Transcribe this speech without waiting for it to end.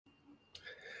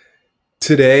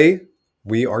Today,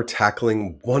 we are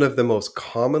tackling one of the most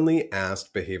commonly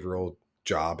asked behavioral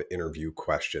job interview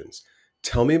questions.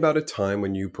 Tell me about a time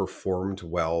when you performed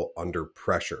well under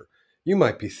pressure. You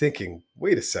might be thinking,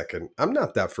 wait a second, I'm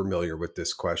not that familiar with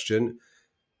this question.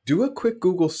 Do a quick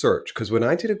Google search because when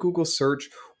I did a Google search,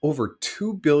 over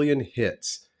 2 billion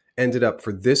hits ended up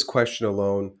for this question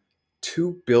alone,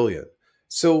 2 billion.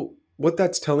 So, what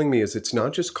that's telling me is it's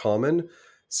not just common,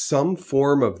 some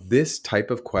form of this type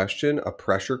of question, a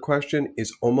pressure question,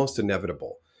 is almost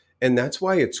inevitable. And that's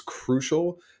why it's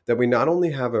crucial that we not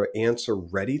only have an answer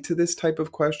ready to this type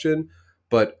of question,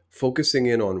 but focusing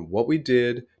in on what we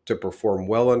did to perform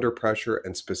well under pressure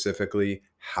and specifically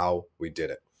how we did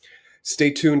it. Stay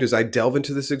tuned as I delve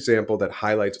into this example that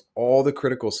highlights all the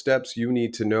critical steps you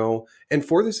need to know. And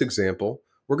for this example,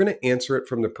 we're going to answer it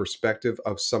from the perspective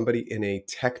of somebody in a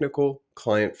technical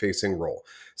client facing role.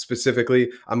 Specifically,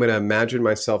 I'm going to imagine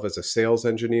myself as a sales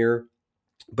engineer.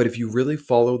 But if you really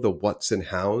follow the what's and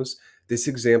how's, this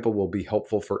example will be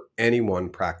helpful for anyone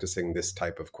practicing this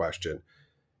type of question.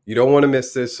 You don't want to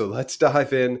miss this, so let's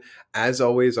dive in. As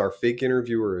always, our fake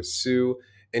interviewer is Sue.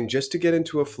 And just to get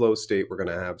into a flow state, we're going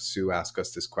to have Sue ask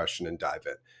us this question and dive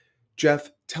in.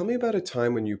 Jeff, tell me about a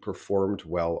time when you performed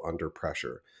well under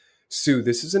pressure. Sue,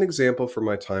 this is an example from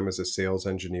my time as a sales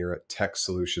engineer at Tech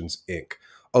Solutions, Inc.,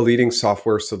 a leading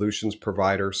software solutions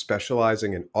provider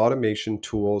specializing in automation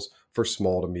tools for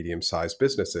small to medium-sized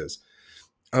businesses.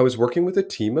 I was working with a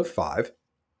team of 5,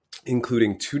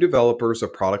 including 2 developers, a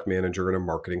product manager, and a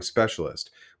marketing specialist.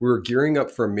 We were gearing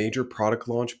up for a major product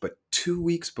launch, but 2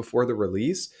 weeks before the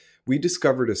release, we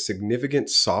discovered a significant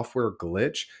software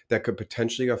glitch that could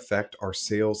potentially affect our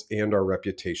sales and our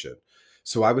reputation.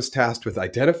 So I was tasked with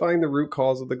identifying the root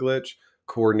cause of the glitch,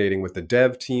 coordinating with the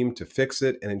dev team to fix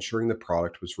it, and ensuring the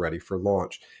product was ready for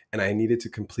launch. And I needed to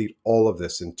complete all of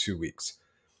this in 2 weeks.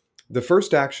 The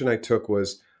first action I took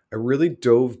was I really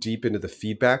dove deep into the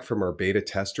feedback from our beta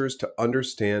testers to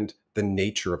understand the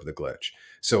nature of the glitch.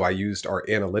 So I used our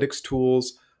analytics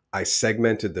tools. I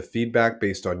segmented the feedback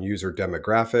based on user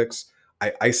demographics.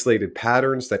 I isolated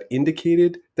patterns that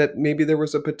indicated that maybe there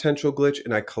was a potential glitch,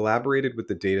 and I collaborated with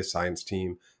the data science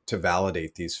team to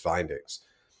validate these findings.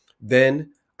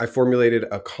 Then I formulated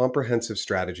a comprehensive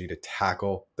strategy to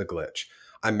tackle the glitch.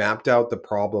 I mapped out the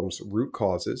problem's root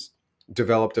causes,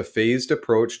 developed a phased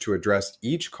approach to address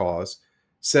each cause,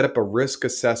 set up a risk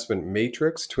assessment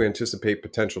matrix to anticipate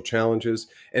potential challenges,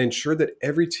 and ensure that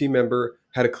every team member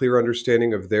had a clear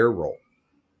understanding of their role.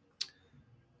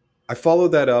 I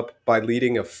followed that up by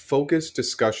leading a focused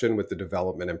discussion with the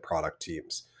development and product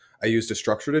teams. I used a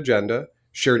structured agenda,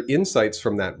 shared insights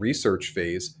from that research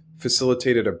phase,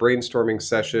 facilitated a brainstorming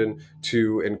session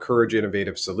to encourage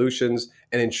innovative solutions,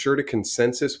 and ensured a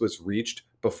consensus was reached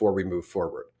before we moved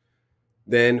forward.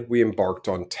 Then we embarked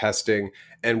on testing,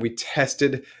 and we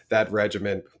tested that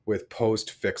regimen with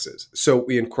post fixes. So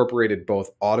we incorporated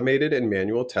both automated and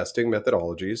manual testing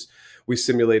methodologies. We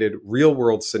simulated real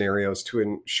world scenarios to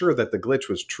ensure that the glitch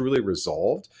was truly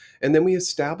resolved. And then we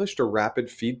established a rapid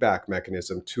feedback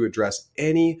mechanism to address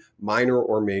any minor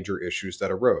or major issues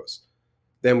that arose.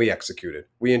 Then we executed.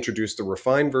 We introduced the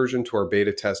refined version to our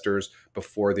beta testers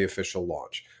before the official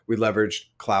launch. We leveraged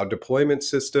cloud deployment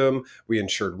system. We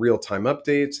ensured real-time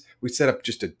updates. We set up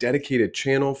just a dedicated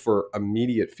channel for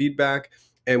immediate feedback,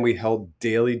 and we held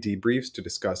daily debriefs to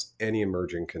discuss any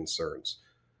emerging concerns.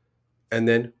 And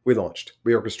then we launched.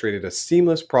 We orchestrated a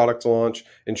seamless product launch,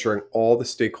 ensuring all the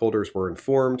stakeholders were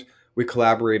informed. We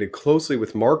collaborated closely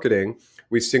with marketing.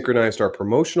 We synchronized our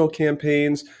promotional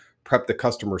campaigns, prepped the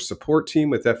customer support team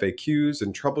with FAQs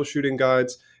and troubleshooting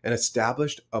guides, and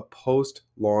established a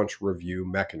post-launch review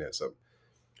mechanism.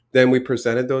 Then we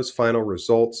presented those final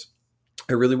results.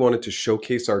 I really wanted to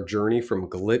showcase our journey from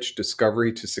glitch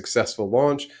discovery to successful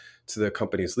launch to the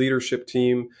company's leadership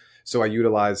team. So I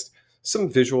utilized some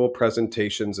visual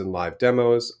presentations and live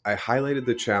demos. I highlighted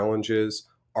the challenges,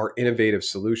 our innovative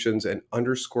solutions, and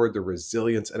underscored the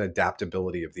resilience and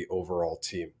adaptability of the overall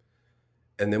team.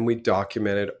 And then we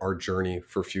documented our journey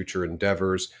for future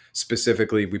endeavors.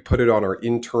 Specifically, we put it on our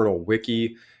internal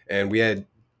wiki, and we had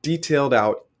detailed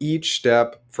out each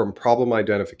step from problem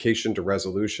identification to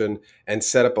resolution and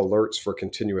set up alerts for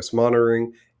continuous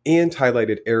monitoring and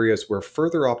highlighted areas where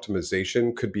further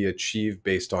optimization could be achieved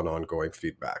based on ongoing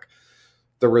feedback.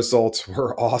 The results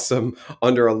were awesome.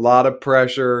 Under a lot of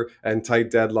pressure and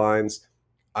tight deadlines,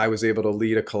 I was able to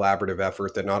lead a collaborative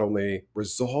effort that not only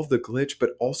resolved the glitch,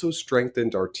 but also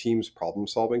strengthened our team's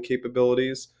problem-solving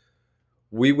capabilities.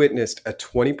 We witnessed a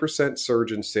 20%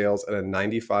 surge in sales and a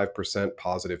 95%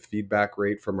 positive feedback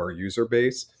rate from our user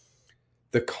base.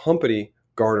 The company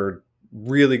garnered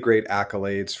really great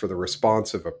accolades for the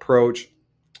responsive approach,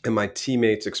 and my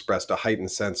teammates expressed a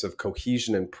heightened sense of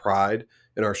cohesion and pride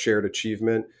in our shared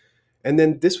achievement. And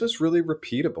then this was really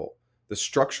repeatable. The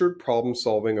structured problem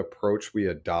solving approach we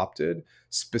adopted,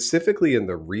 specifically in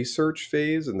the research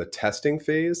phase and the testing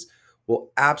phase,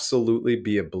 will absolutely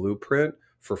be a blueprint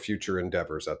for future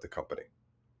endeavors at the company.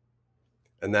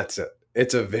 And that's it.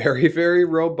 It's a very, very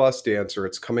robust answer.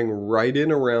 It's coming right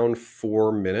in around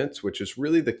 4 minutes, which is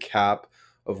really the cap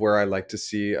of where I like to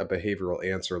see a behavioral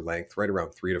answer length, right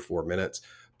around 3 to 4 minutes.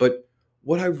 But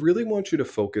what I really want you to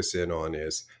focus in on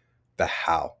is the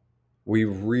how. We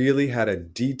really had a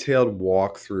detailed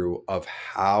walkthrough of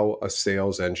how a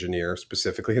sales engineer,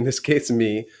 specifically in this case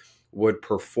me, would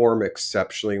perform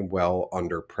exceptionally well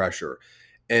under pressure.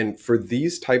 And for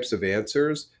these types of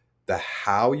answers, the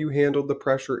how you handled the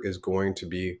pressure is going to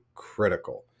be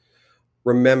critical.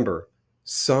 Remember,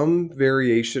 some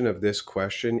variation of this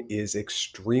question is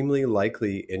extremely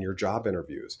likely in your job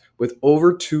interviews. With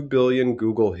over 2 billion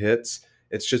Google hits,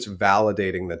 it's just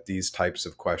validating that these types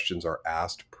of questions are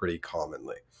asked pretty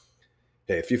commonly.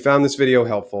 Hey, if you found this video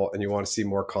helpful and you want to see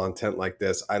more content like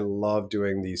this, I love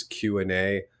doing these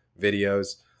Q&A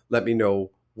videos. Let me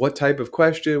know what type of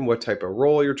question, what type of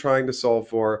role you're trying to solve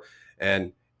for,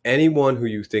 and anyone who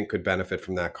you think could benefit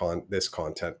from this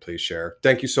content, please share.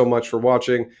 Thank you so much for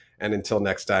watching, and until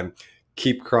next time,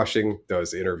 keep crushing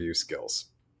those interview skills.